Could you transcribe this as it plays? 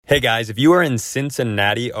Hey guys, if you are in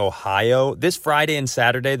Cincinnati, Ohio, this Friday and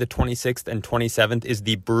Saturday, the 26th and 27th, is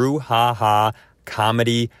the Brew Ha Ha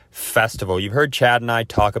Comedy Festival. You've heard Chad and I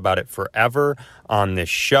talk about it forever on this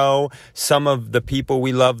show. Some of the people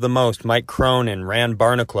we love the most, Mike Cronin, Rand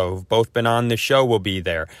Barnacle, who've both been on the show, will be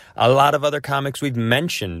there. A lot of other comics we've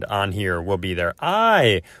mentioned on here will be there.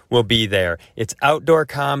 I will be there. It's outdoor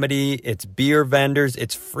comedy. It's beer vendors.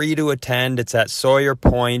 It's free to attend. It's at Sawyer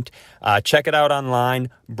Point. Check it out online.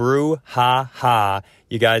 Brew Ha Ha.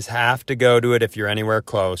 You guys have to go to it if you're anywhere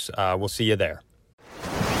close. We'll see you there.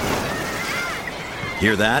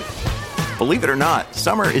 Hear that? Believe it or not,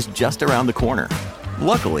 summer is just around the corner.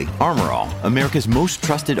 Luckily, Armor All, America's most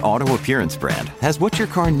trusted auto appearance brand, has what your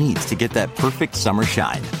car needs to get that perfect summer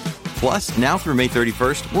shine. Plus, now through May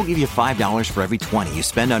 31st, we'll give you $5 for every $20 you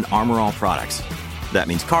spend on Armor All products. That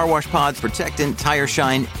means car wash pods, protectant, tire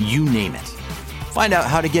shine, you name it. Find out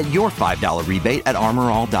how to get your $5 rebate at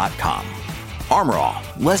armorall.com. Armor All,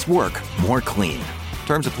 less work, more clean.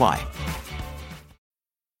 Terms apply.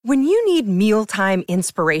 When you need mealtime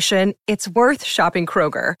inspiration, it's worth shopping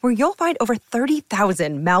Kroger, where you'll find over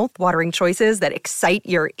 30,000 mouth-watering choices that excite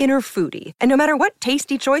your inner foodie. And no matter what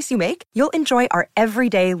tasty choice you make, you'll enjoy our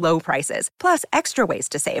everyday low prices, plus extra ways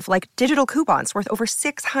to save, like digital coupons worth over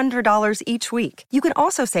 $600 each week. You can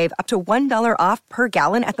also save up to $1 off per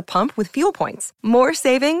gallon at the pump with fuel points. More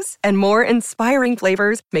savings and more inspiring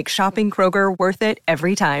flavors make shopping Kroger worth it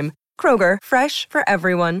every time. Kroger, fresh for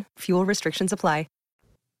everyone. Fuel restrictions apply.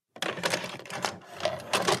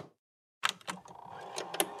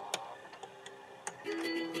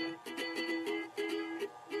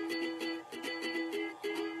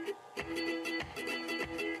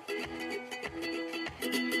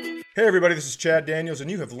 Hey everybody, this is Chad Daniels, and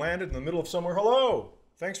you have landed in the middle of somewhere. Hello!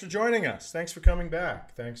 Thanks for joining us. Thanks for coming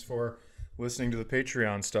back. Thanks for listening to the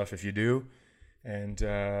Patreon stuff if you do. And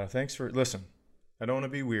thanks for, listen, I don't want to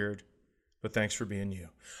be weird, but thanks for being you.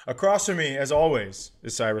 Across from me, as always,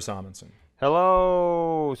 is Cyrus Amundsen.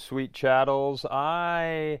 Hello, sweet chattels.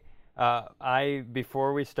 I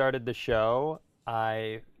before we started the show,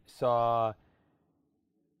 I saw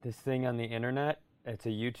this thing on the internet. It's a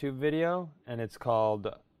YouTube video, and it's called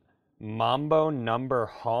Mambo Number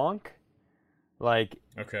Honk, like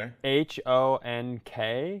Okay.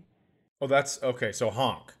 Honk. Oh, that's okay. So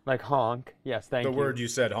honk. Like honk. Yes, thank you. The word you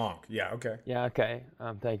said, honk. Yeah, okay. Yeah, okay.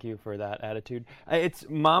 Thank you for that attitude. It's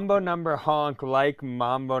Mambo Number Honk, like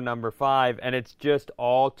Mambo Number 5, and it's just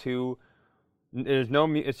all too. There's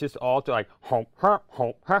no. It's just all too like honk, honk,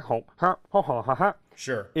 honk, honk, honk, honk, honk.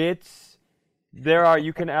 Sure.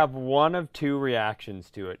 You can have one of two reactions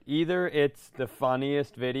to it. Either it's the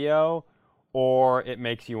funniest video, or it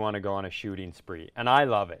makes you want to go on a shooting spree, and I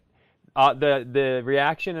love it. The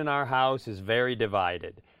reaction in our house is very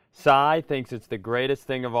divided. Cy thinks it's the greatest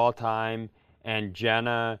thing of all time, and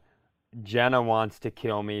Jenna wants to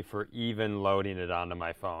kill me for even loading it onto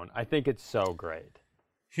my phone. I think it's so great.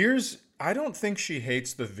 I don't think she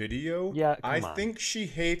hates the video. Yeah, I think she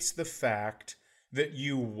hates the fact that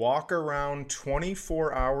you walk around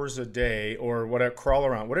 24 hours a day or whatever, crawl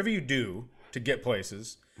around, whatever you do to get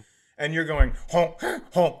places, and you're going, honk,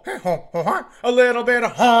 honk, honk, honk, a little bit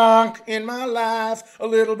of honk in my life, a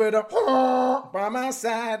little bit of honk by my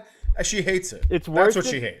side. She hates it. It's worse. That's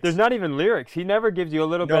what she hates. There's not even lyrics. He never gives you a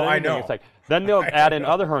little bit of anything. I know. It's like, then they'll add in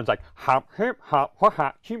other horns like hop, hip, hop, ha,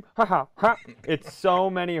 ha, chim, ha, ha, ha. It's so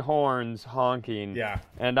many horns honking. Yeah.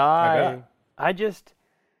 And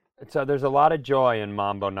so there's a lot of joy in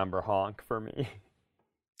Mambo Number Honk for me.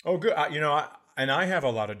 Oh, good. And I have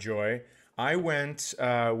a lot of joy. I went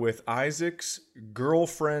with Isaac's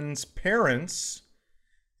girlfriend's parents.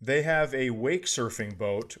 They have a wake surfing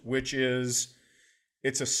boat, which is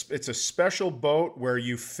it's a special boat where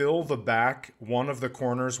you fill the back one of the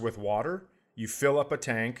corners with water. You fill up a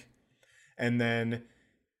tank, and then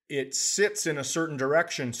it sits in a certain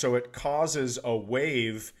direction, so it causes a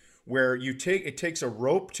wave where it takes a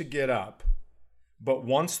rope to get up, but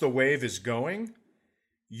once the wave is going,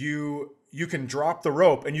 you can drop the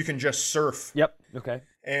rope and you can just surf. Yep. Okay.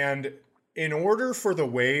 And in order for the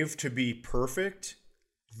wave to be perfect,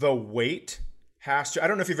 the weight has to. I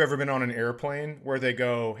don't know if you've ever been on an airplane where they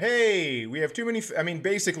go, "Hey, we have too many."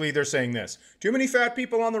 Basically, they're saying this: too many fat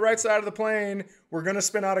people on the right side of the plane. We're gonna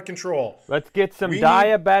spin out of control. Let's get some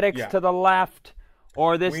diabetics to the left,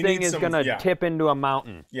 or this thing is gonna tip into a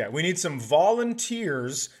mountain. Yeah, we need some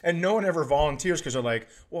volunteers, and no one ever volunteers because they're like,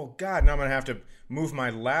 "Well, God, now I'm gonna have to move my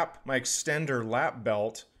extender lap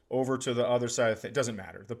belt over to the other side of the thing." It doesn't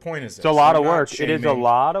matter. The point is this. It's a lot of work. It is a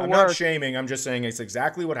lot of work. I'm not shaming. I'm just saying it's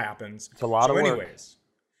exactly what happens. It's a lot of work. So anyways,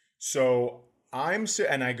 so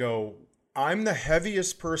and I go, I'm the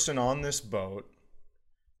heaviest person on this boat.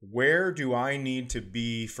 Where do I need to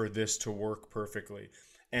be for this to work perfectly?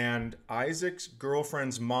 And Isaac's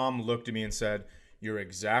girlfriend's mom looked at me and said, you're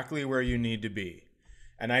exactly where you need to be.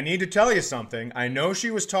 And I need to tell you something. I know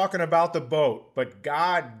she was talking about the boat, but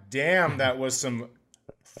god damn, that was some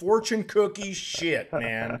fortune cookie shit,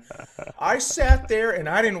 man. I sat there and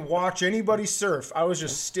I didn't watch anybody surf. I was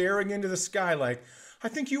just staring into the sky like, I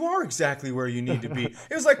think you are exactly where you need to be.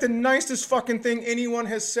 It was like the nicest fucking thing anyone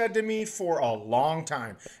has said to me for a long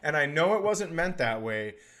time. And I know it wasn't meant that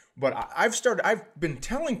way, but I've been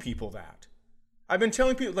telling people that. I've been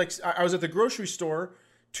telling people, like, I was at the grocery store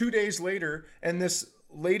 2 days later, and this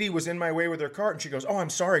lady was in my way with her cart, and she goes, oh, I'm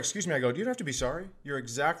sorry, excuse me. I go, you don't have to be sorry. You're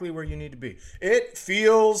exactly where you need to be. It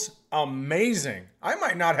feels amazing. I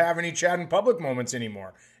might not have any Chad in public moments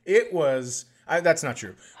anymore. It was... that's not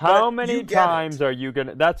true. How many times are you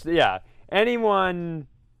gonna? That's anyone.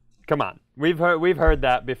 Come on, we've heard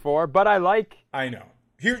that before. But I know.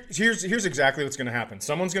 Here's exactly what's gonna happen.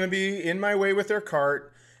 Someone's gonna be in my way with their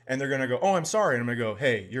cart, and they're gonna go, "Oh, I'm sorry," and I'm gonna go,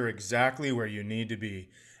 "Hey, you're exactly where you need to be."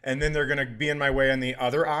 And then they're gonna be in my way on the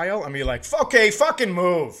other aisle. I'm gonna be like, "Okay, fucking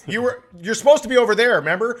move. You're supposed to be over there.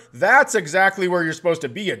 Remember? That's exactly where you're supposed to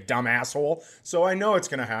be, you dumb asshole." So I know it's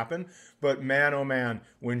gonna happen. But man, oh man,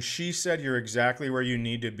 when she said you're exactly where you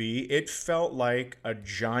need to be, it felt like a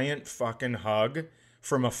giant fucking hug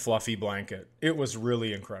from a fluffy blanket. It was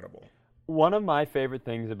really incredible. One of my favorite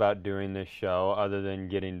things about doing this show, other than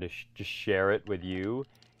getting to just share it with you,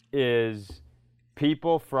 is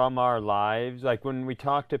people from our lives. Like when we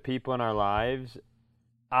talk to people in our lives,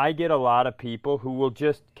 I get a lot of people who will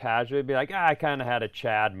just casually be like, I kind of had a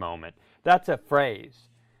Chad moment. That's a phrase.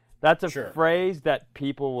 That's a phrase that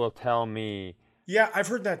people will tell me. Yeah, I've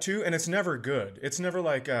heard that too, and it's never good. It's never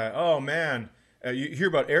like, oh man, you hear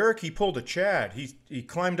about Eric? He pulled a Chad. He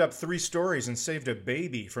climbed up 3 stories and saved a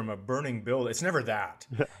baby from a burning building. It's never that.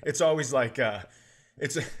 It's always like,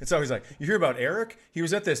 it's always like, you hear about Eric? He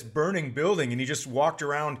was at this burning building and he just walked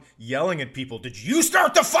around yelling at people. Did you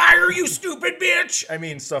start the fire, you stupid bitch? I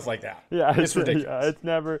mean, stuff like that. Yeah, it's ridiculous. Yeah, it's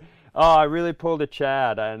never. Oh, I really pulled a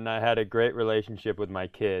Chad, and I had a great relationship with my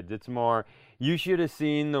kids. It's more, you should have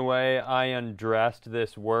seen the way I undressed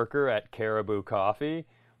this worker at Caribou Coffee.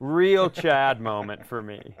 Real Chad moment for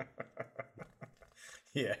me.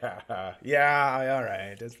 Yeah, all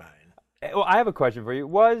right, that's fine. Well, I have a question for you.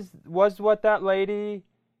 Was what that lady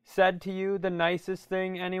said to you the nicest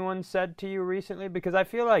thing anyone said to you recently? Because I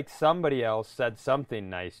feel like somebody else said something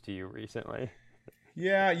nice to you recently.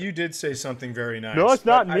 Yeah, you did say something very nice. No, it's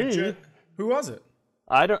not me. Who was it?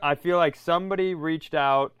 I feel like somebody reached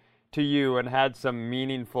out to you and had some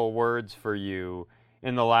meaningful words for you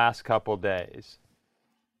in the last couple days.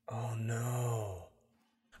 Oh no.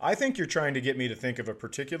 I think you're trying to get me to think of a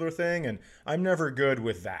particular thing, and I'm never good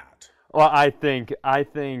with that. Well, I think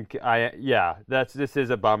this is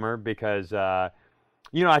a bummer because I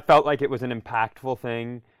felt like it was an impactful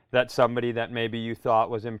thing that somebody that maybe you thought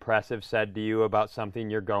was impressive said to you about something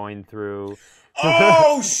you're going through.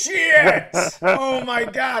 Oh, shit! Oh, my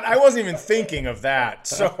God. I wasn't even thinking of that.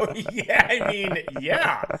 So,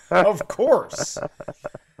 yeah, of course.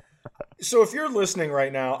 So if you're listening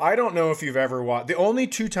right now, I don't know if you've ever watched... The only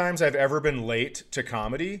 2 times I've ever been late to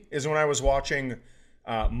comedy is when I was watching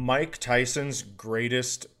Mike Tyson's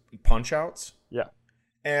Greatest Punch-Outs. Yeah.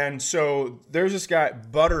 And so there's this guy,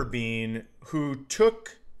 Butterbean, who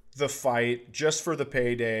took the fight just for the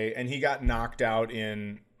payday, and he got knocked out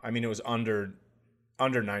in, it was under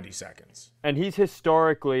 90 seconds. And he's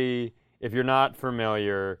historically, if you're not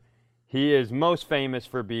familiar, he is most famous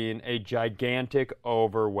for being a gigantic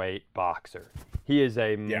overweight boxer. He is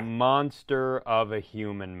a monster of a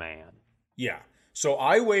human man. Yeah. So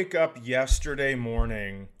I wake up yesterday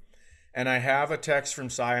morning, and I have a text from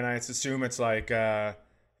Cy, and I assume it's like, hey,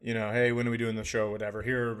 when are we doing the show, whatever.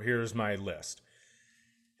 Here's my list.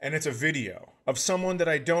 And it's a video of someone that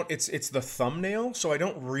it's the thumbnail, so I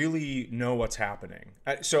don't really know what's happening.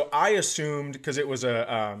 So I assumed, because it was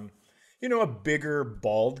a bigger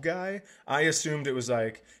bald guy, I assumed it was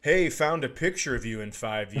like, hey, found a picture of you in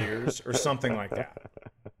 5 years or something like that.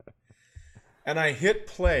 And I hit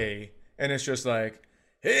play, and it's just like,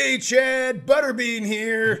 hey, Chad, Butterbean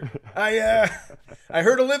here. I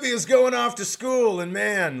heard Olivia's going off to school, and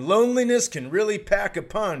man, loneliness can really pack a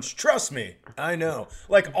punch. Trust me, I know.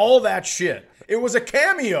 Like all that shit. It was a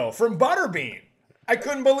cameo from Butterbean. I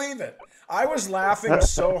couldn't believe it. I was laughing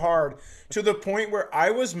so hard to the point where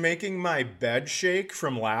I was making my bed shake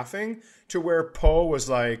from laughing, to where Poe was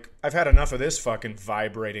like, I've had enough of this fucking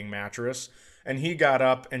vibrating mattress. And he got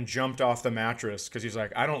up and jumped off the mattress because he's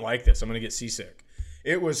like, I don't like this. I'm going to get seasick.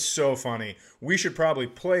 It was so funny. We should probably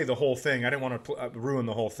play the whole thing. I didn't want to ruin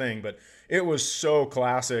the whole thing, but it was so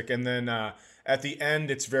classic. And then at the end,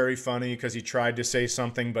 it's very funny because he tried to say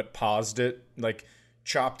something but paused it, like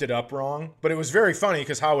chopped it up wrong. But it was very funny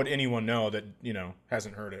because how would anyone know that,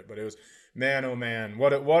 hasn't heard it? But it was, man, oh man,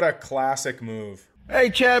 what a classic move. Hey,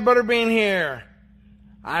 Chad Butterbean here.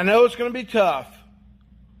 I know it's going to be tough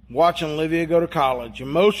watching Olivia go to college.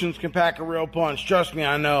 Emotions can pack a real punch. Trust me,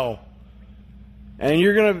 I know. And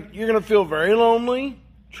you're gonna feel very lonely.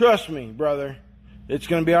 Trust me, brother. It's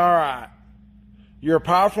gonna be all right. You're a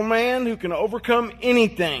powerful man who can overcome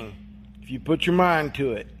anything if you put your mind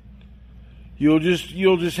to it. You'll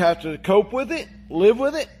just have to cope with it, live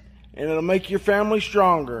with it, and it'll make your family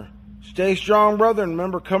stronger. Stay strong, brother, and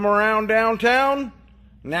remember, come around downtown.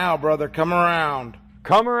 Now, brother, come around.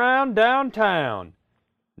 Come around downtown.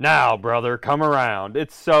 Now, brother, come around.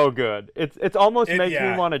 It's so good. It's almost makes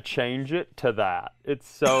me want to change it to that. It's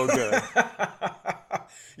so good.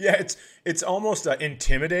 Yeah, it's almost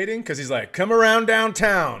intimidating because he's like, come around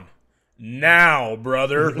downtown. Now,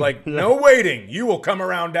 brother. Like, no waiting. You will come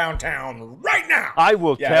around downtown right now. I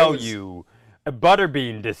will tell you,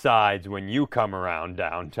 Butterbean decides when you come around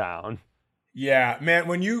downtown. Yeah, man,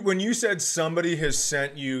 when you said somebody has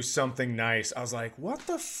sent you something nice, I was like, what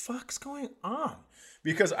the fuck's going on?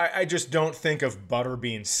 Because I just don't think of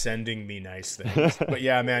Butterbean sending me nice things. But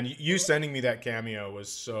yeah, man, you sending me that cameo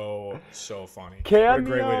was so funny. What a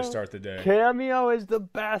great way to start the day. Cameo is the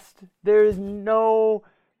best. There is no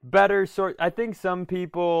better sort. I think some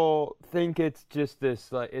people think it's just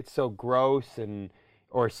this, like, it's so gross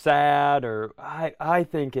or sad, or I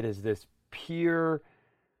think it is this pure.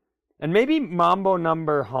 And maybe Mambo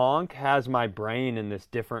Number Honk has my brain in this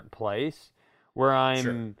different place where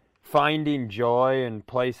I'm finding joy in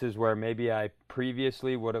places where maybe I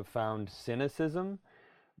previously would have found cynicism.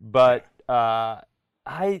 But the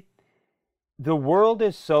world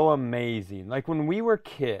is so amazing. Like when we were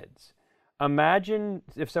kids, imagine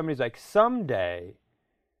if somebody's like, someday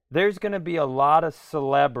there's going to be a lot of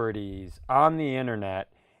celebrities on the internet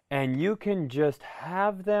and you can just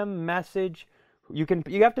have them message. You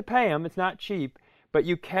have to pay them. It's not cheap, but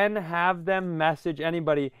you can have them message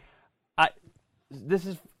anybody.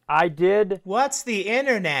 I did. What's the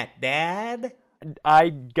internet, Dad? I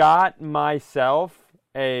got myself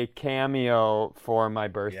a cameo for my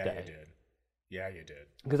birthday. Yeah, you did.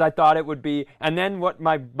 Because I thought it would be, and then what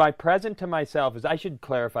my present to myself is, I should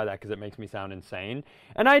clarify that because it makes me sound insane.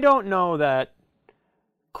 And I don't know that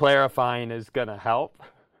clarifying is going to help.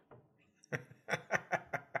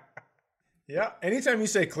 Yeah, anytime you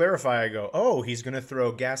say clarify, I go, oh, he's going to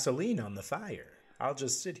throw gasoline on the fire. I'll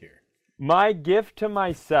just sit here. My gift to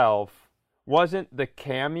myself wasn't the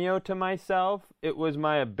cameo to myself. It was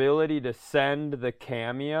my ability to send the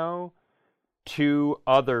cameo to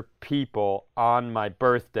other people on my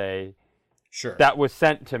birthday. Sure. That was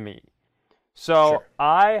sent to me. So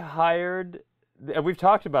I hired, and we've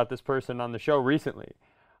talked about this person on the show recently.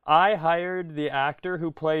 I hired the actor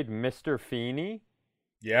who played Mr. Feeney.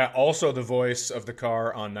 Yeah, also the voice of the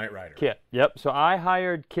car on Knight Rider. Kit, yep. So I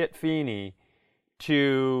hired Kit Feeney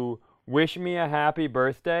to wish me a happy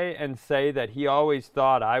birthday and say that he always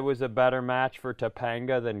thought I was a better match for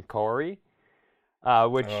Topanga than Corey.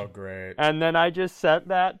 Oh, great. And then I just sent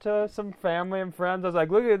that to some family and friends. I was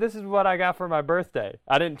like, look, this is what I got for my birthday.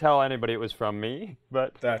 I didn't tell anybody it was from me,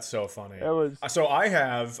 but that's so funny. It was. So I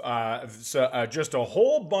have just a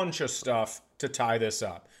whole bunch of stuff to tie this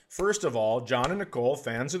up. First of all, John and Nicole,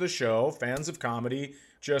 fans of the show, fans of comedy,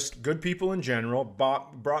 just good people in general,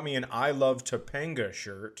 brought me an I Love Topanga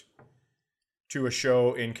shirt to a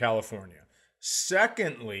show in California.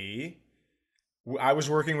 Secondly, I was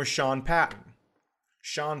working with Sean Patton.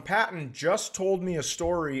 Sean Patton just told me a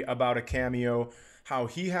story about a cameo, how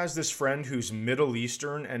he has this friend who's Middle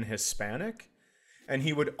Eastern and Hispanic, and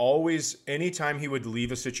he would always, anytime he would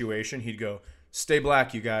leave a situation, he'd go, stay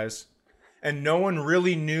black, you guys. And no one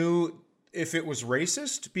really knew if it was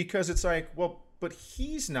racist because it's like, well, but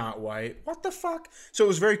he's not white. What the fuck? So it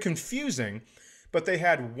was very confusing. But they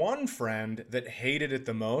had one friend that hated it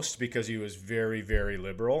the most because he was very, very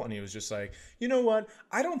liberal. And he was just like, you know what?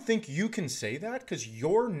 I don't think you can say that because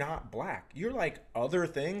you're not black. You're like other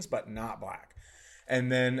things, but not black.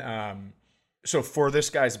 And then, so for this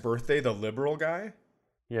guy's birthday, the liberal guy,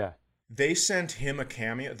 they sent him a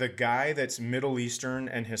cameo. The guy that's Middle Eastern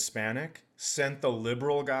and Hispanic sent the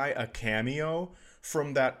liberal guy a cameo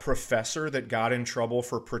from that professor that got in trouble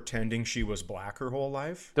for pretending she was black her whole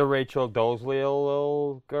life. The Rachel Dolezal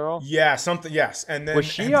little girl? Yeah, something, yes. And then was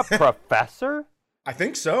she a professor? I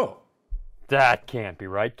think so. That can't be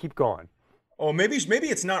right. Keep going. Oh, maybe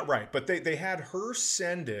it's not right, but they had her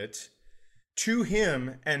send it to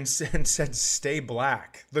him and said stay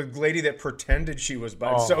black. The lady that pretended she was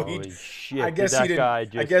black. So Holy shit! I guess did he that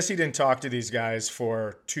didn't. guy I guess he didn't talk to these guys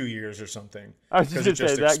for 2 years or something. I was just 'Cause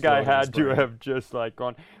gonna it say that guy exploded in his had to brain. have just like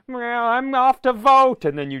gone, well, I'm off to vote,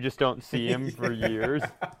 and then you just don't see him for years.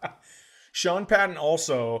 Sean Patton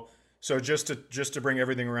also. So just to bring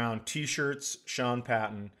everything around, T-shirts. Sean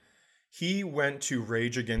Patton. He went to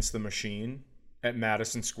Rage Against the Machine at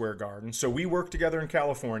Madison Square Garden. So we worked together in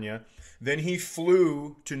California. Then he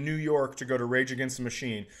flew to New York to go to Rage Against the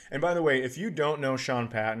Machine. And by the way, if you don't know Sean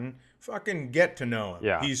Patton, fucking get to know him.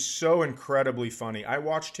 Yeah. He's so incredibly funny. I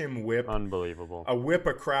watched him whip Unbelievable.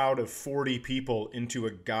 a crowd of 40 people into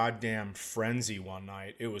a goddamn frenzy one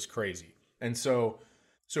night. It was crazy. And so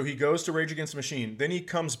he goes to Rage Against the Machine. Then he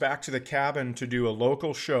comes back to the cabin to do a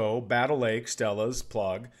local show, Battle Lake, Stella's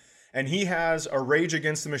plug. And he has a Rage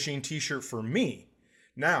Against the Machine t-shirt for me.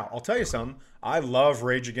 Now, I'll tell you something. I love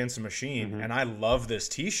Rage Against the Machine, and I love this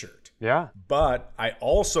t-shirt. Yeah. But I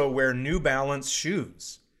also wear New Balance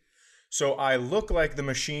shoes. So I look like the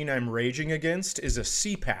machine I'm raging against is a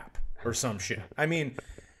CPAP or some shit. I mean,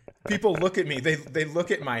 people look at me. They look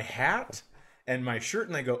at my hat and my shirt,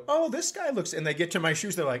 and they go, oh, this guy looks... And they get to my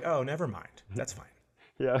shoes, they're like, oh, never mind. That's fine.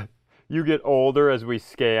 Yeah. You get older as we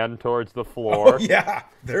scan towards the floor. Oh, yeah.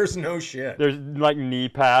 There's no shit. There's like knee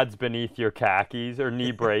pads beneath your khakis or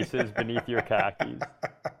knee braces beneath your khakis.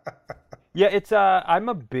 Yeah, it's I'm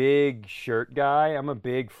a big shirt guy. I'm a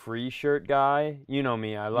big free shirt guy. You know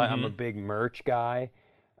me. I'm a big merch guy.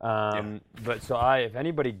 But so if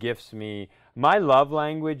anybody gifts me, my love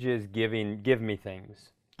language is give me things.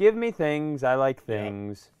 Give me things. I like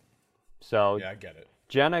things. So yeah, I get it.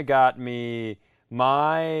 Jenna got me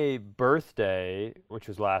my birthday, which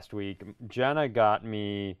was last week. Jenna got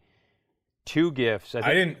me 2 gifts.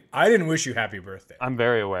 I didn't wish you happy birthday. I'm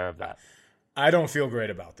very aware of that. I don't feel great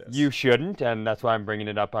about this. You shouldn't, and that's why I'm bringing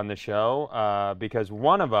it up on the show, because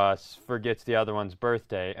one of us forgets the other one's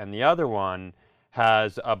birthday, and the other one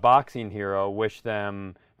has a boxing hero wish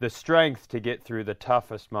them the strength to get through the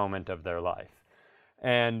toughest moment of their life.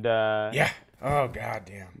 And yeah. Oh,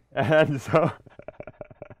 goddamn. And so...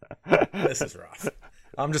 This is rough.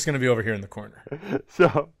 I'm just going to be over here in the corner.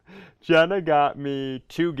 So Jenna got me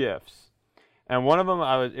 2 gifts, and one of them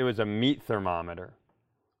it was a meat thermometer.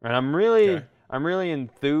 And I'm really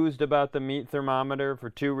enthused about the meat thermometer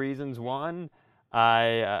for 2 reasons. One,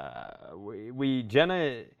 Jenna,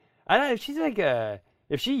 I don't know, she's like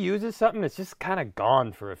if she uses something, it's just kind of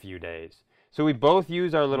gone for a few days. So we both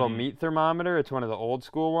use our little meat thermometer. It's one of the old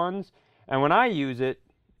school ones. And when I use it,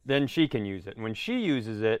 then she can use it. And when she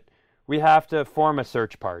uses it, we have to form a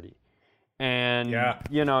search party. And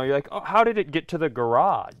you know, you're like, oh, how did it get to the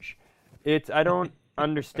garage? I don't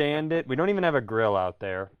understand it. We don't even have a grill out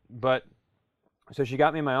there. But so she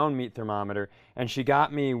got me my own meat thermometer, and she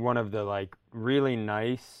got me one of the like really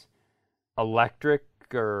nice electric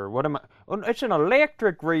it's an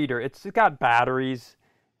electric reader. It's got batteries.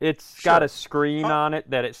 It's got a screen on it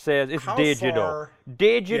that it says it's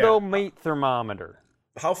digital meat thermometer.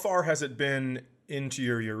 How far has it been into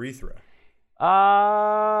your urethra?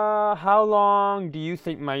 How long do you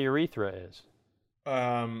think my urethra is?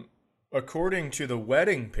 According to the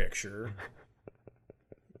wedding picture,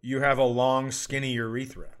 you have a long, skinny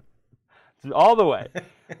urethra. All the way.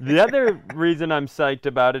 The other reason I'm psyched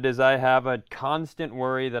about it is I have a constant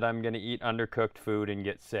worry that I'm going to eat undercooked food and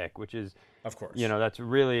get sick, which is, of course, that's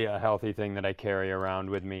really a healthy thing that I carry around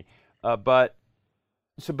with me. But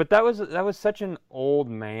that was such an old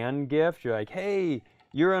man gift. You're like, hey,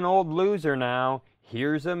 you're an old loser now.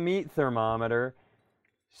 Here's a meat thermometer.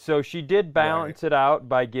 So she did balance it out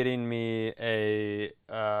by getting me a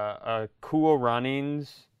Cool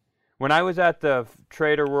Runnings. When I was at the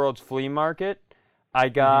Trader World's flea market, I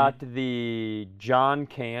got the John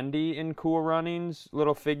Candy in Cool Runnings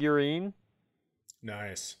little figurine.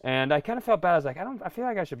 Nice. And I kind of felt bad. I was like, I feel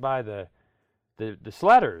like I should buy the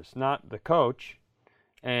Sledders, not the Coach.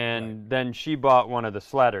 And then she bought one of the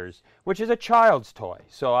Sledders, which is a child's toy.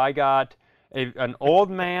 So I got an old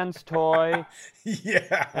man's toy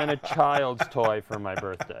and a child's toy for my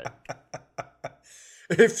birthday.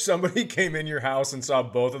 If somebody came in your house and saw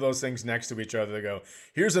both of those things next to each other, they go,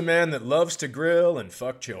 here's a man that loves to grill and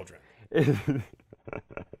fuck children.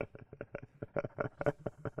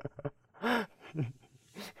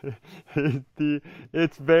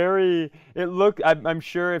 I'm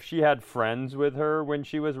sure if she had friends with her when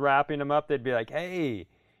she was wrapping them up, they'd be like, hey,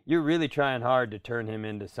 you're really trying hard to turn him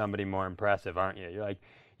into somebody more impressive, aren't you? You're like,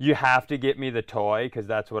 you have to get me the toy because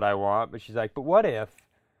that's what I want. But she's like, but what if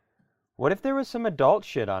What if there was some adult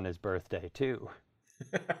shit on his birthday, too?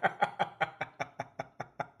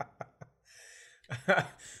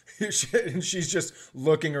 And she's just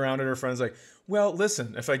looking around at her friends like, well,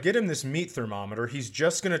 listen, if I get him this meat thermometer, he's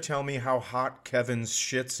just going to tell me how hot Kevin's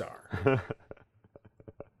shits are.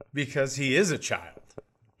 Because he is a child.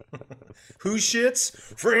 Who shits?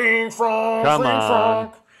 Fring, frong, Come fring,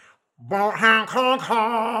 on. frong. Honk, honk,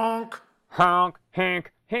 honk. Honk,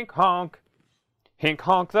 hink, hink, honk. Hink,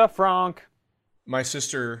 honk the frank. My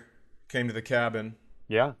sister came to the cabin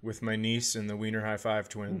Yeah. with my niece and the Wiener High Five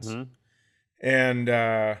twins. Mm-hmm.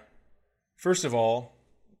 And first of all,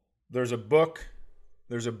 there's a book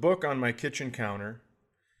on my kitchen counter,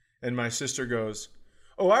 and my sister goes,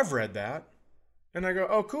 "Oh, I've read that." And I go,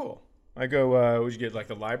 "Oh, cool." I go, "Would you get like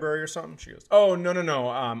the library or something?" She goes, "Oh, no,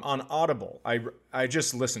 on Audible. I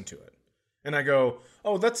just listened to it." And I go,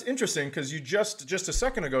 "Oh, that's interesting because you just a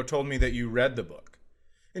second ago told me that you read the book."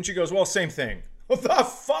 And she goes, "Well, same thing." What the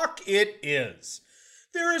fuck it is?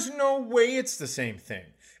 There is no way it's the same thing.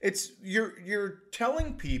 It's you're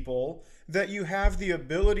telling people that you have the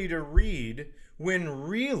ability to read when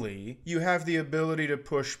really you have the ability to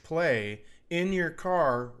push play in your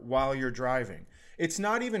car while you're driving. It's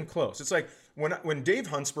not even close. It's like when Dave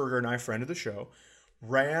Huntsberger and I, friend of the show,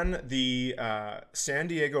 ran the San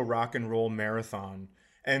Diego Rock and Roll Marathon,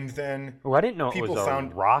 and then Oh, I didn't know it people was a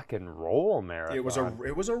found rock and roll marathon.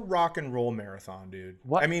 it was a rock and roll marathon, dude.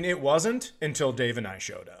 What? I mean, it wasn't until Dave and I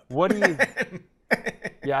showed up. What do you...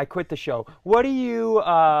 Yeah, I quit the show. What made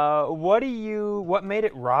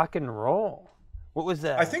it rock and roll? What was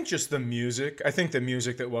that? I think just the music. I think the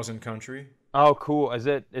music that wasn't country. Oh, cool.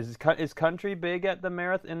 Is country big at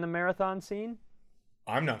in the marathon scene?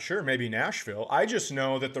 I'm not sure. Maybe Nashville. I just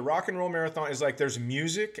know that the rock and roll marathon is like there's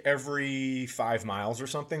music every 5 miles or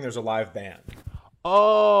something. There's a live band.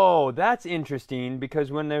 Oh, that's interesting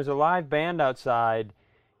because when there's a live band outside,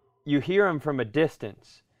 you hear them from a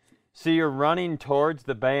distance. So you're running towards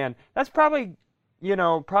the band. That's probably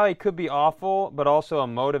could be awful, but also a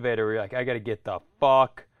motivator where you're like, I got to get the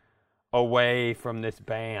fuck away from this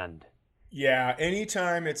band. Yeah,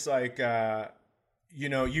 anytime it's like,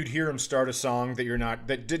 you'd hear him start a song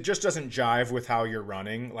that just doesn't jive with how you're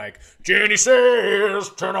running. Like, Jenny says,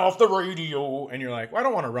 turn off the radio. And you're like, well, I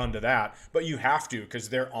don't want to run to that. But you have to because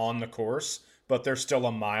they're on the course, but they're still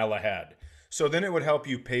a mile ahead. So then it would help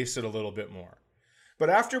you pace it a little bit more. But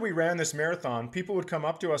after we ran this marathon, people would come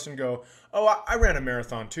up to us and go, "Oh, I ran a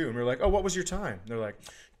marathon too." And we're like, "Oh, what was your time?" They're like,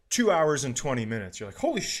 2 hours and 20 minutes. You're like,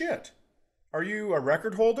 holy shit. Are you a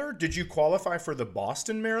record holder? Did you qualify for the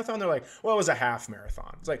Boston Marathon? They're like, well, it was a half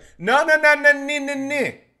marathon. It's like, no.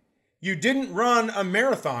 You didn't run a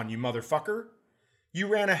marathon, you motherfucker. You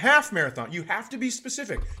ran a half marathon. You have to be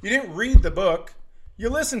specific. You didn't read the book. You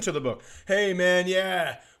listened to the book. Hey, man,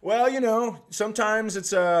 yeah. Well, sometimes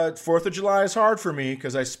it's 4th of July is hard for me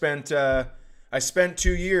because I spent 2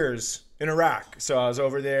 years in Iraq. So I was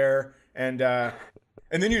over there and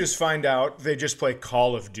then you just find out they just play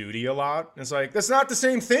Call of Duty a lot. And it's like, that's not the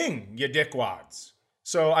same thing, you dickwads.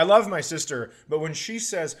 So I love my sister, but when she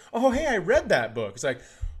says, oh, hey, I read that book. It's like,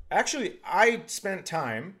 actually, I spent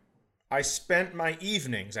my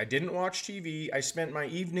evenings. I didn't watch TV. I spent my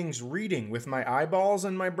evenings reading with my eyeballs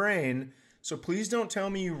and my brain. So please don't tell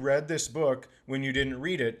me you read this book when you didn't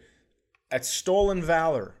read it. It's stolen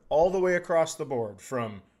valor all the way across the board,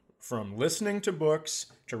 from listening to books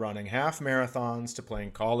to running half marathons to playing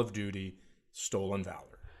Call of Duty. Stolen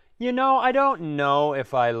valor. I don't know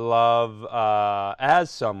if I love, as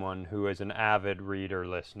someone who is an avid reader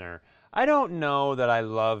listener, I don't know that I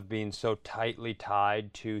love being so tightly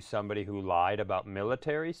tied to somebody who lied about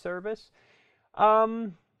military service.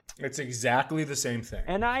 It's exactly the same thing.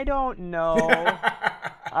 And I don't know.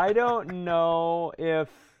 If.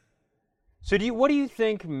 So what do you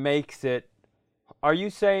think makes it? Are you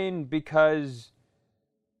saying because?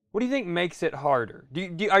 What do you think makes it harder?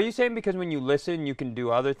 Are you saying because when you listen you can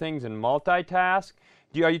do other things and multitask?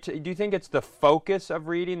 Do you think it's the focus of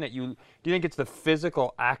reading do you think it's the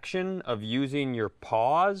physical action of using your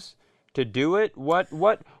pause to do it? What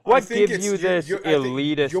gives you this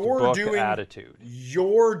elitist book attitude?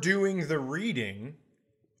 You're doing the reading,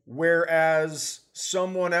 whereas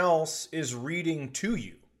someone else is reading to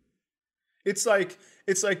you. It's like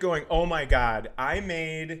going, oh my God, I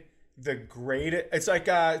made the greatest. It's like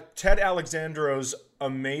Ted Alexandro's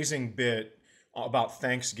amazing bit about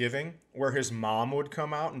Thanksgiving, where his mom would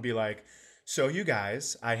come out and be like, so you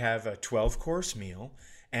guys, I have a 12-course meal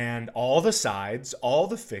and all the sides, all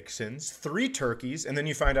the fixins, 3 turkeys, and then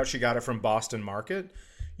you find out she got it from Boston Market.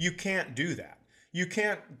 You can't do that. You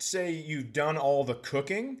can't say you've done all the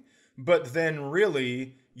cooking, but then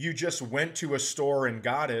really you just went to a store and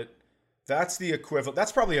got it, that's the equivalent.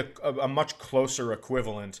 That's probably a much closer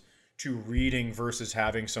equivalent to reading versus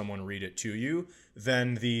having someone read it to you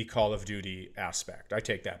than the Call of Duty aspect. I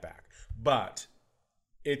take that back. But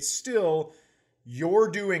it's still, you're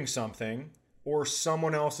doing something or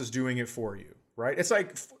someone else is doing it for you, right? It's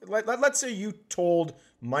like, let's say you told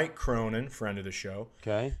Mike Cronin, friend of the show,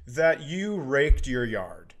 Okay. that you raked your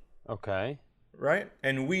yard, Okay. right?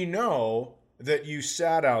 And we know that you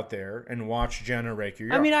sat out there and watched Jenna rake your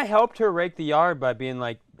yard. I mean, I helped her rake the yard by being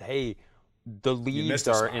like, hey, the leaves missed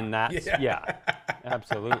a are spot. in that. Yeah. Yeah,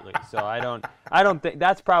 absolutely. So I don't think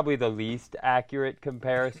that's probably the least accurate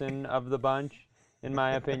comparison of the bunch, in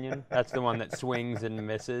my opinion. That's the one that swings and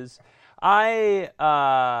misses.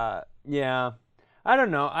 Yeah, I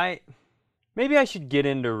don't know. Maybe I should get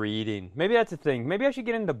into reading. Maybe that's a thing. Maybe I should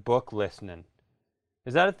get into book listening.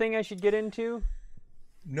 Is that a thing I should get into?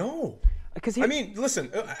 No. Because I mean, listen,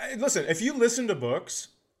 if you listen to books,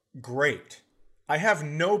 great. I have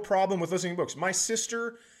no problem with listening to books. My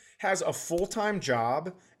sister has a full-time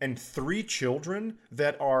job and 3 children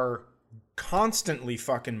that are constantly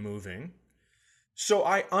fucking moving. So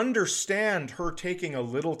I understand her taking a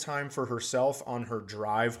little time for herself on her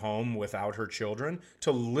drive home without her children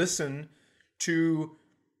to listen to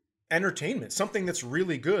entertainment, something that's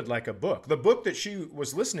really good, like a book. The book that she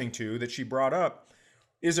was listening to, that she brought up,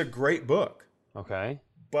 is a great book. Okay.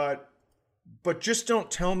 But just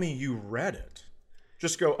don't tell me you read it.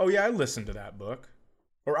 Just go, oh yeah, I listened to that book.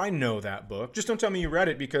 Or I know that book. Just don't tell me you read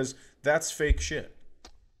it, because that's fake shit.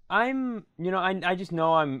 I just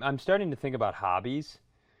know I'm starting to think about hobbies,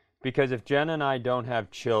 because if Jenna and I don't have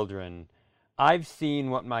children, I've seen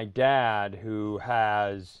what my dad, who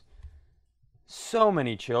has so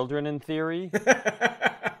many children in theory,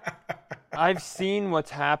 I've seen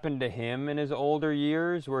what's happened to him in his older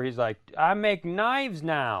years, where he's like, I make knives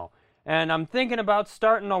now, and I'm thinking about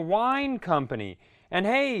starting a wine company. And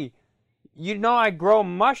hey, I grow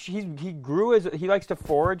he likes to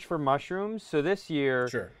forage for mushrooms. So this year,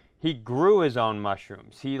 Sure. he grew his own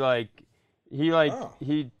mushrooms. He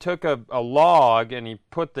took a log and he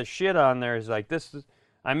put the shit on there. He's like,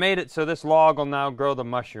 I made it so this log will now grow the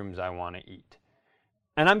mushrooms I want to eat.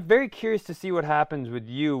 And I'm very curious to see what happens with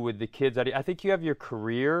you, with the kids. I think you have your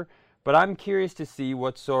career, but I'm curious to see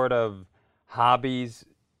what sort of hobbies,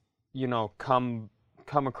 come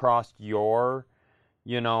across your,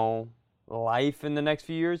 life in the next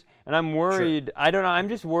few years. And I'm worried, sure. I don't know, I'm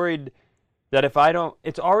just worried that if I don't,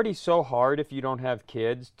 it's already so hard if you don't have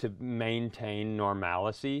kids to maintain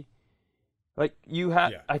normalcy. Like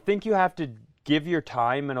I think you have to give your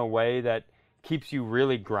time in a way that keeps you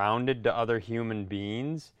really grounded to other human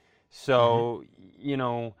beings. So,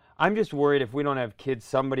 I'm just worried if we don't have kids,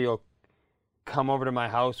 somebody will come over to my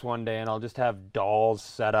house one day and I'll just have dolls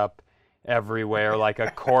set up everywhere like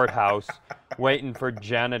a courthouse waiting for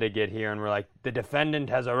Jenna to get here, and we're like, the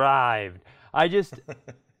defendant has arrived.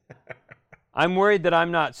 I'm worried that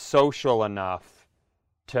I'm not social enough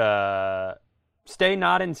to stay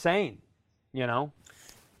not insane, Yeah,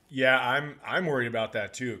 I'm worried about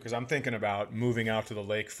that too, because I'm thinking about moving out to the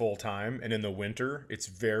lake full time, and in the winter it's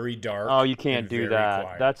very dark. Oh, you can't do that.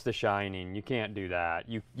 Quiet. That's The Shining. You can't do that.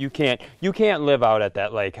 You can't live out at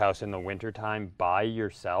that lake house in the wintertime by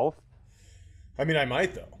yourself. I mean, I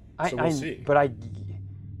might though. So we'll see.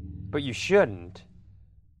 But you shouldn't.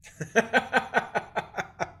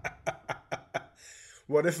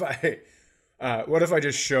 What if I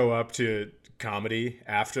just show up to comedy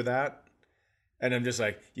after that, and I'm just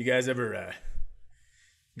like, you guys ever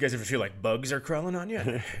feel like bugs are crawling on you?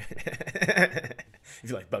 You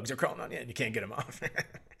feel like bugs are crawling on you and you can't get them off.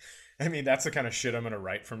 I mean, that's the kind of shit I'm gonna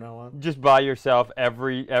write from now on. Just by yourself,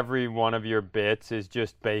 every one of your bits is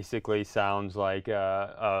just basically sounds like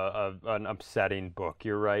an upsetting book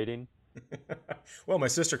you're writing. Well, my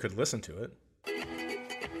sister could listen to it.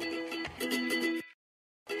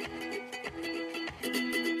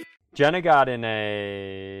 Jenna got in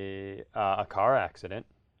a car accident.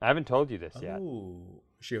 I haven't told you this yet. Oh,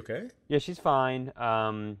 is she okay? Yeah, she's fine.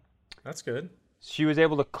 That's good. She was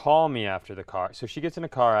able to call me after the car. So she gets in a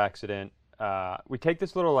car accident. We take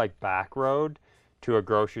this little back road to a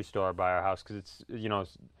grocery store by our house because it's,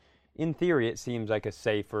 in theory it seems like a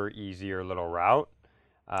safer, easier little route.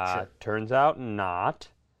 Sure. Turns out not.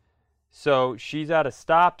 So she's at a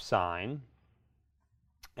stop sign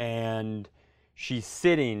and she's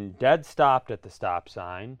sitting dead stopped at the stop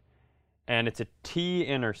sign, and it's a T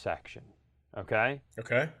intersection. Okay?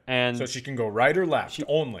 Okay. And so she can go right or left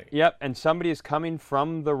only. Yep, and somebody is coming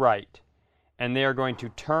from the right, and they are going to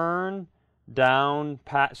turn down,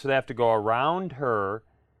 so they have to go around her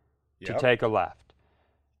to take a left.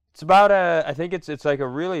 It's about I think it's like a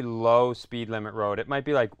really low speed limit road. It might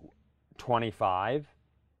be like 25,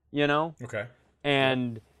 you know? Okay.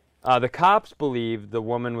 And the cops believe the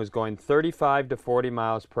woman was going 35 to 40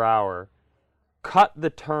 miles per hour, cut the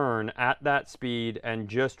turn at that speed, and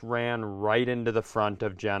just ran right into the front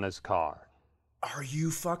of Jenna's car. Are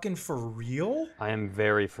you fucking for real? I am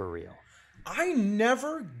very for real. I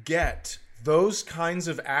never get those kinds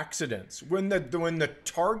of accidents when the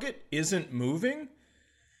target isn't moving,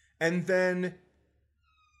 and then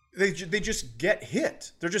they just get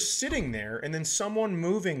hit. They're just sitting there, and then someone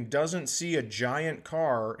moving doesn't see a giant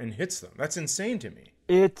car and hits them. That's insane to me.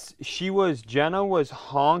 Jenna was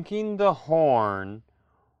honking the horn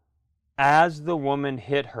as the woman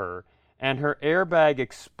hit her, and her airbag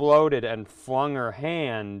exploded and flung her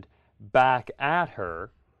hand back at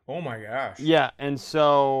her. Oh my gosh. Yeah, and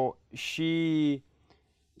so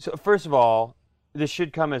first of all, this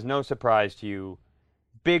should come as no surprise to you.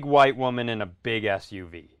 Big white woman in a big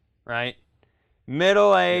SUV, right?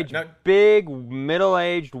 Big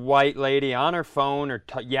middle-aged white lady on her phone or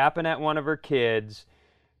yapping at one of her kids.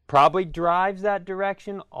 Probably drives that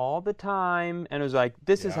direction all the time and was like,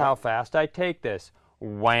 this is how fast I take this.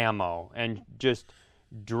 Whammo, and just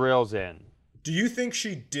drills in. Do you think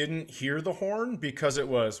she didn't hear the horn because it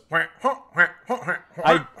was...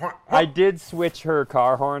 I did switch her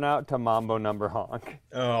car horn out to Mambo number honk.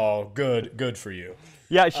 Oh, good for you.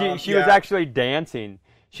 Yeah, she was actually dancing.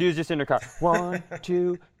 She was just in her car. 1,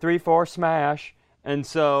 2, 3, 4, smash. And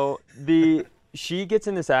so she gets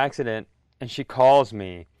in this accident and she calls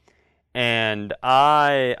me, and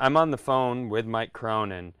I'm on the phone with Mike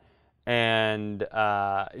Cronin, and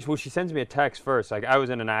she sends me a text first, like I was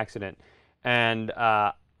in an accident, and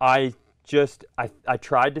I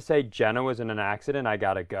tried to say Jenna was in an accident, I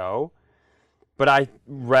gotta go. But I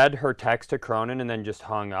read her text to Cronin and then just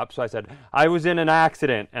hung up. So I said, I was in an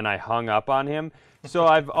accident, and I hung up on him. So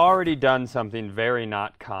I've already done something very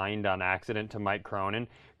not kind on accident to Mike Cronin,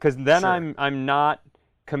 because then sure. I'm not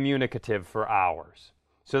communicative for hours.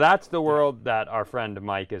 So that's the world that our friend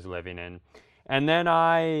Mike is living in. And then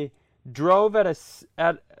I drove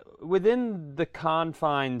within the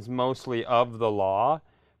confines mostly of the law,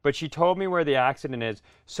 but she told me where the accident is.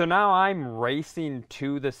 So now I'm racing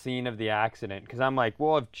to the scene of the accident because I'm like,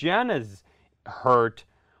 well, if Jenna's hurt,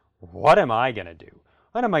 what am I going to do?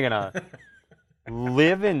 What am I going to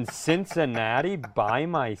live in Cincinnati by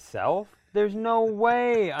myself? There's no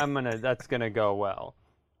way that's going to go well.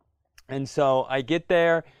 And so I get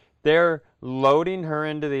there. They're loading her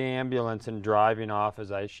into the ambulance and driving off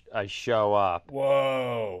as I show up.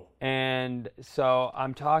 Whoa. And so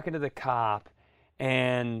I'm talking to the cop.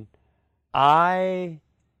 And the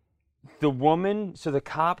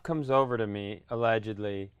cop comes over to me,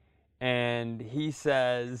 allegedly, and he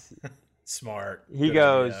says... Smart. He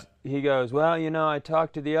goes, well, I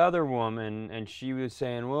talked to the other woman, and she was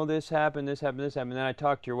saying, well, this happened. And then I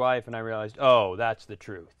talked to your wife, and I realized, oh, that's the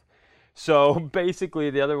truth. So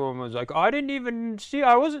basically, the other woman was like, I didn't even see,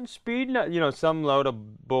 I wasn't speeding, some load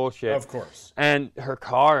of bullshit. Of course. And her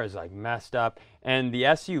car is like messed up, and the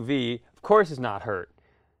SUV... of course is not hurt.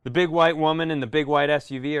 The big white woman and the big white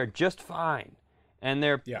SUV are just fine. And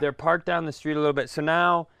they're parked down the street a little bit. So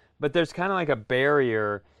now, but there's kind of like a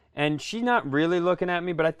barrier, and she's not really looking at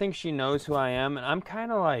me, but I think she knows who I am, and I'm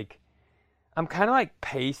kind of like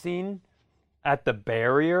pacing at the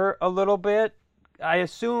barrier a little bit. I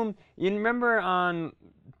assume, you remember on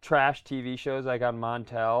trash TV shows like on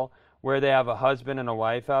Montel, where they have a husband and a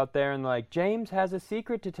wife out there, and like, James has a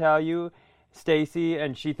secret to tell you, Stacy,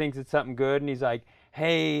 and she thinks it's something good, and he's like,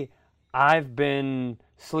 hey, I've been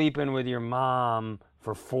sleeping with your mom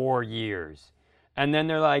for 4 years. And then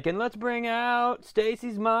they're like, and let's bring out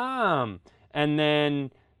Stacy's mom. And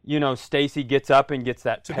then, Stacy gets up and gets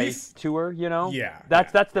that pace to her, Yeah.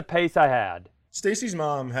 That's the pace I had. Stacy's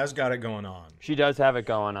mom has got it going on. She does have it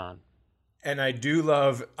going on. And I do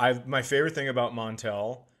love, my favorite thing about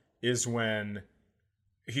Montel is when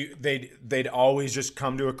they'd always just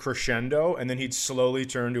come to a crescendo, and then he'd slowly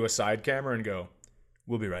turn to a side camera and go,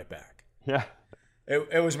 we'll be right back. Yeah.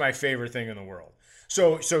 It was my favorite thing in the world.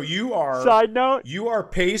 So you are... Side note? You are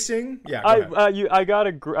pacing... Yeah, I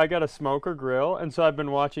got a smoker grill, and so I've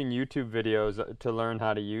been watching YouTube videos to learn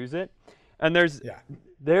how to use it. And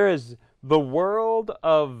there is the world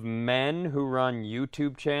of men who run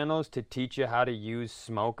YouTube channels to teach you how to use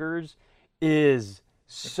smokers is...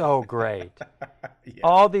 so great. Yeah.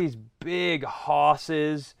 All these big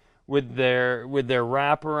hosses with their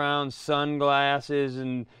wraparound sunglasses,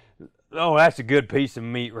 and that's a good piece of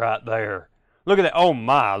meat right there. Look at that. Oh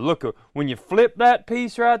my, when you flip that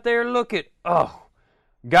piece right there,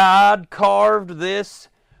 God carved this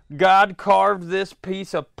God carved this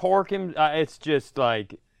piece of pork. It's just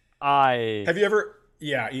like, Have you ever?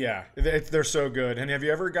 Yeah. They're so good. And have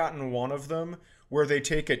you ever gotten one of them where they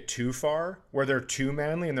take it too far, where they're too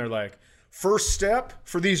manly, and they're like, first step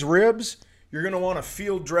for these ribs, you're going to want to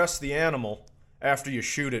field dress the animal after you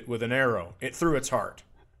shoot it with an arrow through its heart.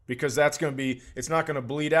 Because it's not going to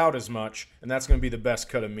bleed out as much, and that's going to be the best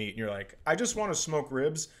cut of meat. And you're like, I just want to smoke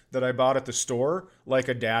ribs that I bought at the store like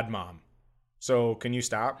a dad mom. So can you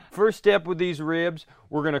stop? First step with these ribs,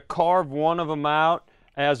 we're going to carve one of them out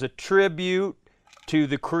as a tribute to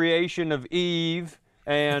the creation of Eve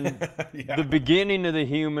and the beginning of the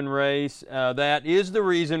human race. That is the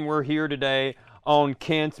reason we're here today on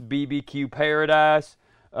Kent's BBQ Paradise.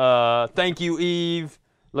 Thank you, Eve.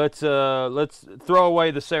 Let's throw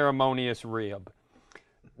away the ceremonious rib.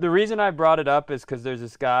 The reason I brought it up is because there's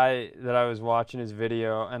this guy that I was watching his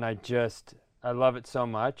video, and I love it so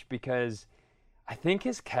much because I think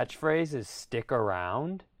his catchphrase is "stick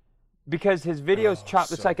around," because his video's chopped.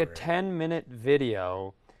 So it's like a 10-minute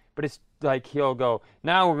video, but it's like he'll go,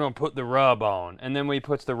 now we're going to put the rub on. And then when he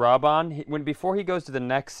puts the rub on, before he goes to the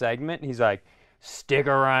next segment, he's like, stick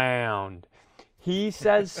around. He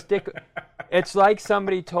says stick. It's like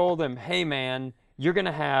somebody told him, hey, man, you're going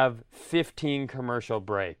to have 15 commercial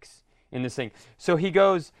breaks in this thing. So he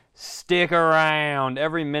goes, stick around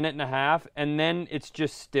every minute and a half, and then it's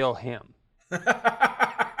just still him.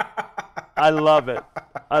 I love it.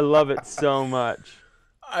 I love it so much.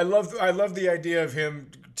 I love the idea of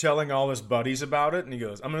him telling all his buddies about it, and he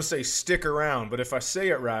goes, I'm going to say stick around, but if I say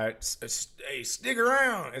it right, hey, stick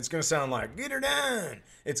around, it's going to sound like get her done.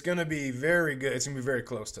 It's going to be very good. It's going to be very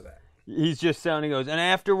close to that. He's just sounding, goes, and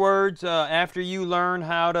afterwards, after you learn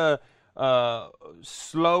how to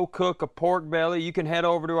slow cook a pork belly, you can head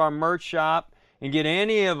over to our merch shop and get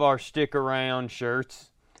any of our stick around shirts.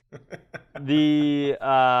 I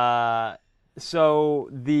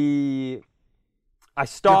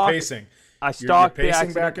stalked. You're pacing. I stalked You're pacing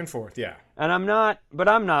the back and forth, yeah. And I'm not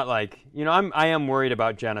like, I am worried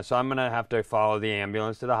about Jenna, so I'm gonna have to follow the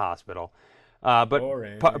ambulance to the hospital.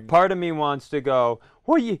 But part of me wants to go,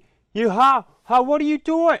 what are you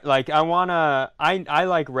doing? Like I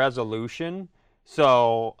like resolution.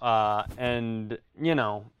 So I don't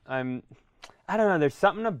know.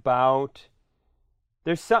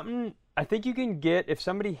 There's something I think you can get if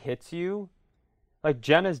somebody hits you. Like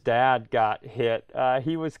Jenna's dad got hit.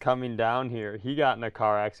 He was coming down here. He got in a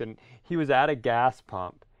car accident. He was at a gas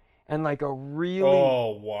pump, and like a really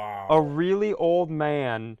old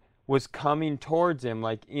man was coming towards him,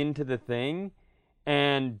 like into the thing,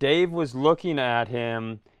 and Dave was looking at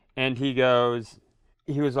him, and he was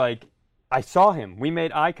like, I saw him. We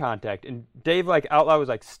made eye contact, and Dave like out loud was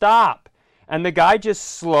like, stop. And the guy just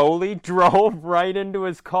slowly drove right into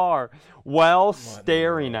his car while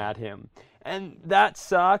staring at him. And that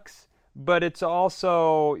sucks, but it's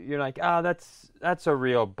also, you're like, that's a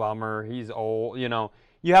real bummer. He's old,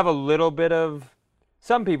 You have a little bit of,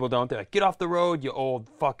 some people don't. They're like, get off the road, you old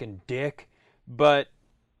fucking dick. But,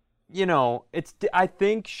 I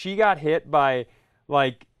think she got hit by,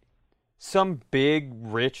 like, some big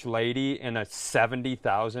rich lady in a $70,000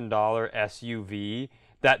 SUV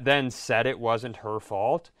that then said it wasn't her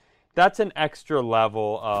fault. That's an extra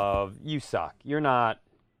level of, you suck. You're not...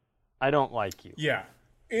 I don't like you. Yeah.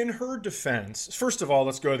 In her defense, first of all,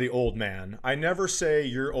 let's go to the old man. I never say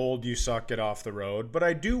you're old, you suck, get off the road. But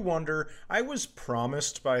I do wonder, I was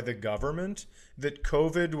promised by the government that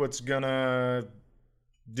COVID was going to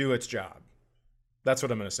do its job. That's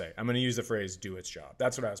what I'm going to say. I'm going to use the phrase do its job.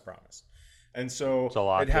 That's what I was promised. And so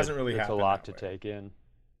it hasn't really happened. It's a lot to take in.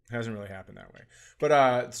 It hasn't really happened that way.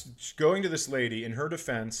 But going to this lady, in her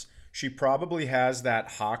defense, she probably has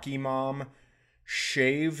that hockey mom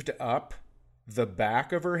shaved up the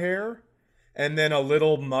back of her hair and then a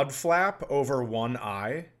little mud flap over one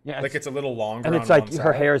eye. Yeah, like it's a little longer. And it's like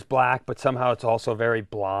her hair is black, but somehow it's also very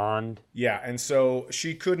blonde. Yeah, and so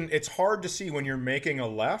she couldn't. It's hard to see when you're making a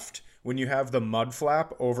left, when you have the mud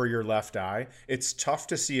flap over your left eye. It's tough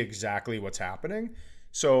to see exactly what's happening.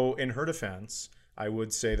 So in her defense, I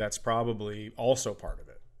would say that's probably also part of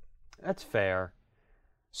it. That's fair.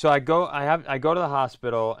 So I go to the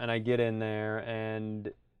hospital and I get in there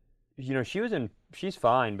and she's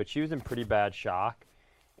fine, but she was in pretty bad shock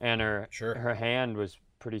and her hand was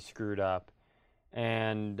pretty screwed up.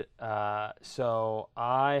 And so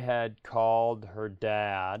I had called her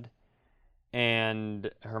dad and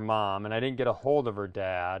her mom, and I didn't get a hold of her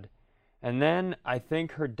dad. And then I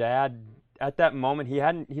think her dad at that moment he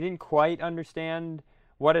didn't quite understand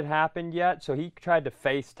what had happened yet, so he tried to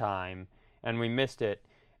FaceTime and we missed it.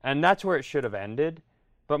 And that's where it should have ended.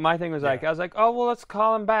 But my thing was like, I was like, oh, well, let's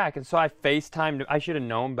call him back. And so I FaceTimed him. I should have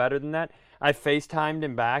known better than that. I FaceTimed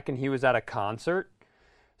him back, and he was at a concert.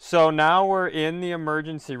 So now we're in the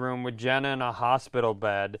emergency room with Jenna in a hospital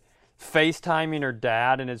bed, FaceTiming her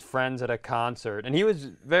dad and his friends at a concert. And he was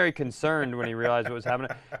very concerned when he realized what was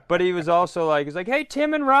happening. But he was also like, he's like, hey,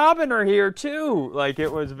 Tim and Robin are here too. Like, it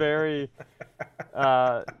was very...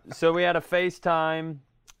 so we had a FaceTime,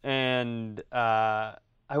 and I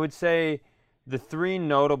would say the three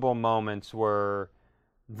notable moments were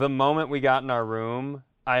the moment we got in our room,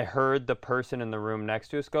 I heard the person in the room next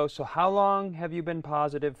to us go, so how long have you been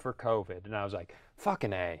positive for COVID? And I was like,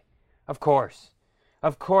 fucking A. Of course.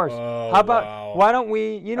 Oh, How about, wow. why don't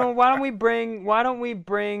we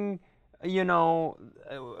bring,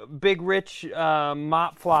 big rich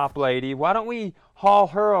mop flop lady, why don't we haul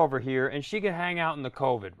her over here and she can hang out in the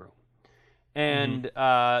COVID room? And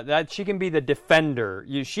that she can be the defender.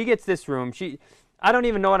 She gets this room. I don't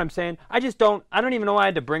even know what I'm saying. I don't even know why I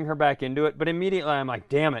had to bring her back into it. But immediately I'm like,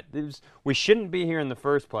 damn it, we shouldn't be here in the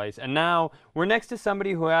first place. And now we're next to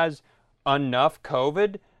somebody who has enough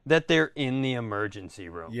COVID that they're in the emergency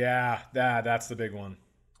room. Yeah, that's the big one.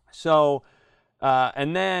 So,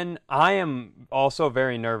 and then I am also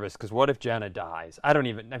very nervous because what if Jenna dies?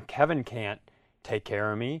 Kevin can't take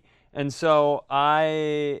care of me. And so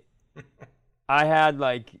I had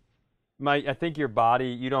like I think your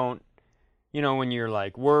body, when you're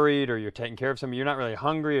like worried or you're taking care of somebody, you're not really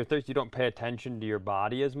hungry or thirsty, you don't pay attention to your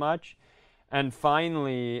body as much. And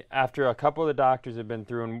finally, after a couple of the doctors had been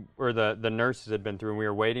through, or the nurses had been through, and we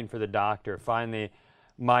were waiting for the doctor, finally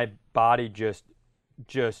my body just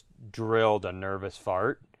drilled a nervous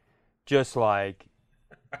fart. Just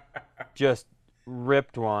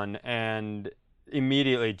ripped one, and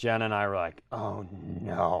immediately Jen and I were like, oh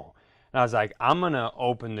no. And I was like, I'm going to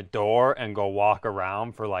open the door and go walk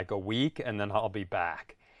around for like a week, and then I'll be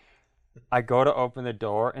back. I go to open the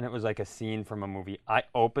door, and it was like a scene from a movie. I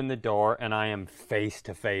open the door, and I am face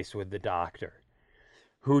to face with the doctor,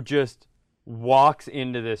 who just walks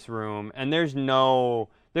into this room, and there's no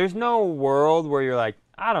world where you're like,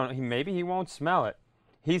 I don't know, maybe he won't smell it.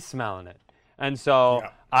 He's smelling it. And so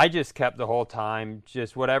I just kept the whole time,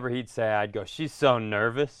 just whatever he'd say, I'd go, she's so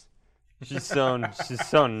nervous. She's so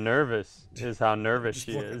nervous, is how nervous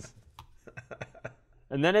she is.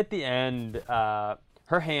 And then at the end,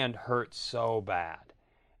 her hand hurt so bad.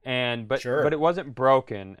 But it wasn't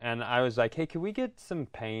broken. And I was like, hey, can we get some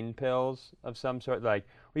pain pills of some sort? Like,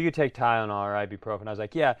 we could take Tylenol or ibuprofen. I was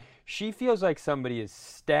like, yeah, she feels like somebody is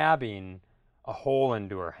stabbing a hole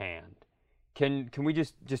into her hand. Can we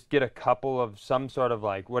just get a couple of some sort of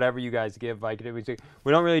like whatever you guys give? Like,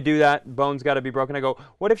 we don't really do that. Bone's got to be broken. I go,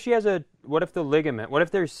 what if the ligament? What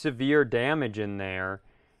if there's severe damage in there?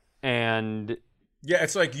 And yeah,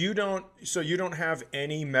 it's like you don't have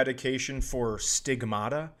any medication for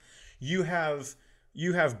stigmata. You have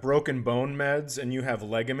broken bone meds and you have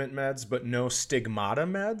ligament meds, but no stigmata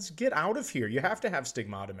meds. Get out of here. You have to have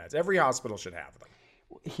stigmata meds. Every hospital should have them.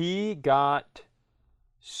 He got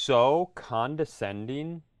so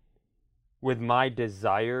condescending with my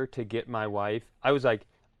desire to get my wife. I was like,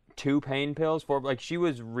 2 pain pills for, like, she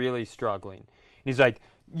was really struggling. He's like,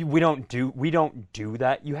 we don't do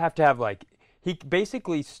that. You have to have, like, he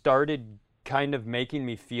basically started kind of making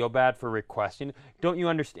me feel bad for requesting. Don't you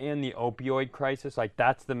understand the opioid crisis? Like,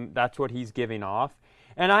 that's what he's giving off.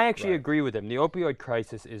 And I actually agree with him. The opioid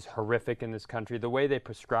crisis is horrific in this country. The way they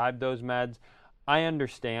prescribe those meds, I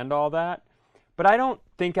understand all that. But I don't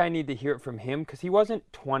think I need to hear it from him because he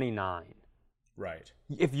wasn't 29. Right.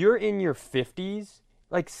 If you're in your 50s,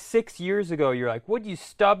 like 6 years ago, you're like, would you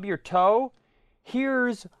stub your toe?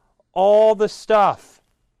 Here's all the stuff.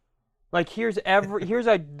 Like, here's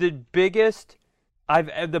the biggest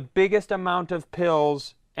amount of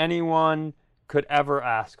pills anyone could ever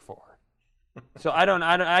ask for. So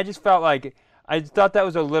I just felt like, I thought that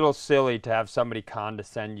was a little silly to have somebody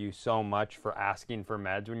condescend you so much for asking for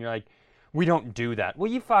meds when you're like, we don't do that. Well,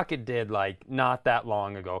 you fucking did, like, not that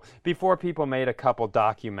long ago, before people made a couple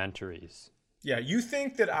documentaries. Yeah, you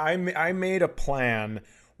think that I made a plan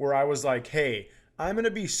where I was like, hey, I'm going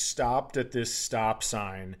to be stopped at this stop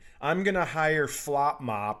sign. I'm going to hire Flop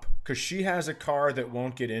Mop because she has a car that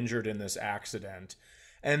won't get injured in this accident.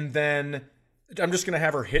 And then I'm just going to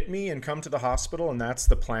have her hit me and come to the hospital, and that's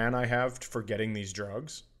the plan I have for getting these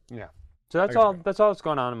drugs? Yeah. So that's all that's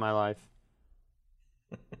going on in my life.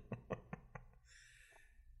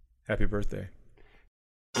 Happy birthday.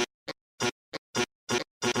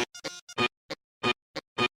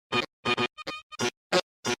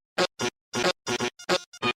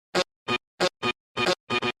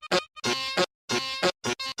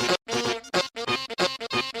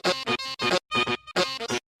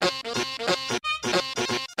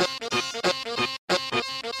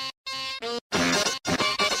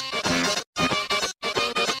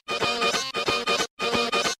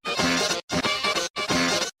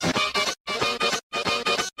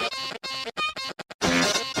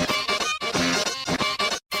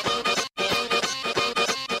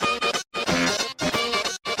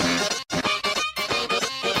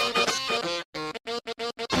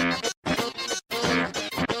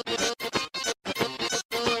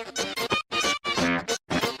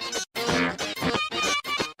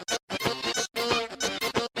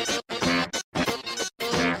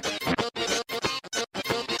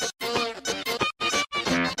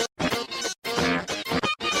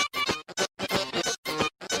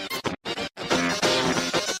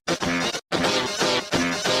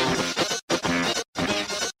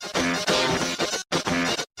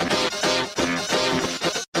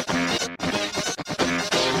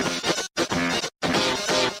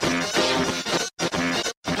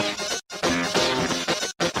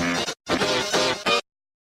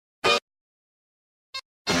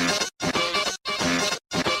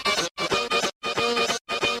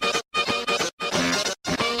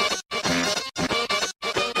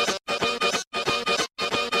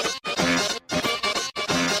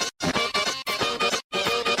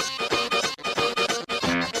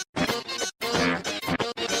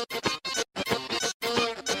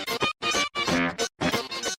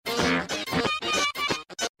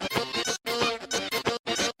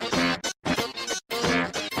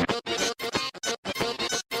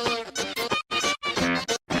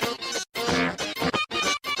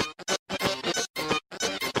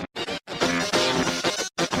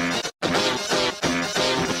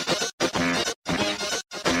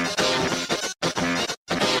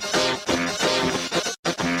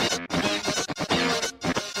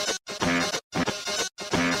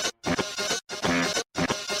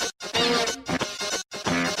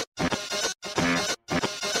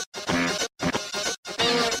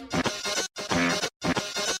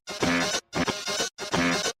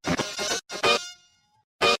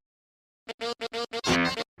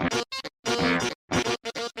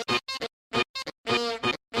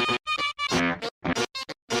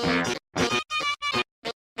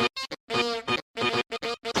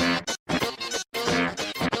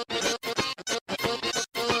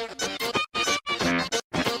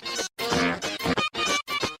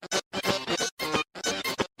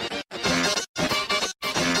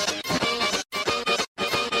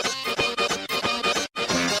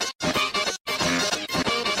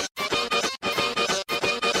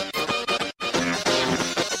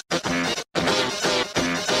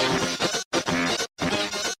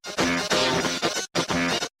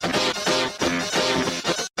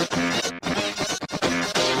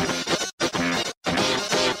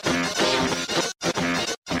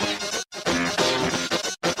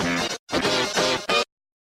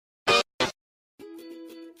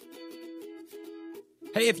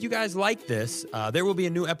 Hey, if you guys like this, there will be a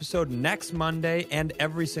new episode next Monday and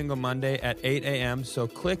every single Monday at 8 a.m. So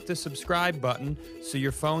click the subscribe button so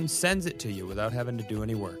your phone sends it to you without having to do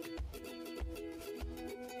any work.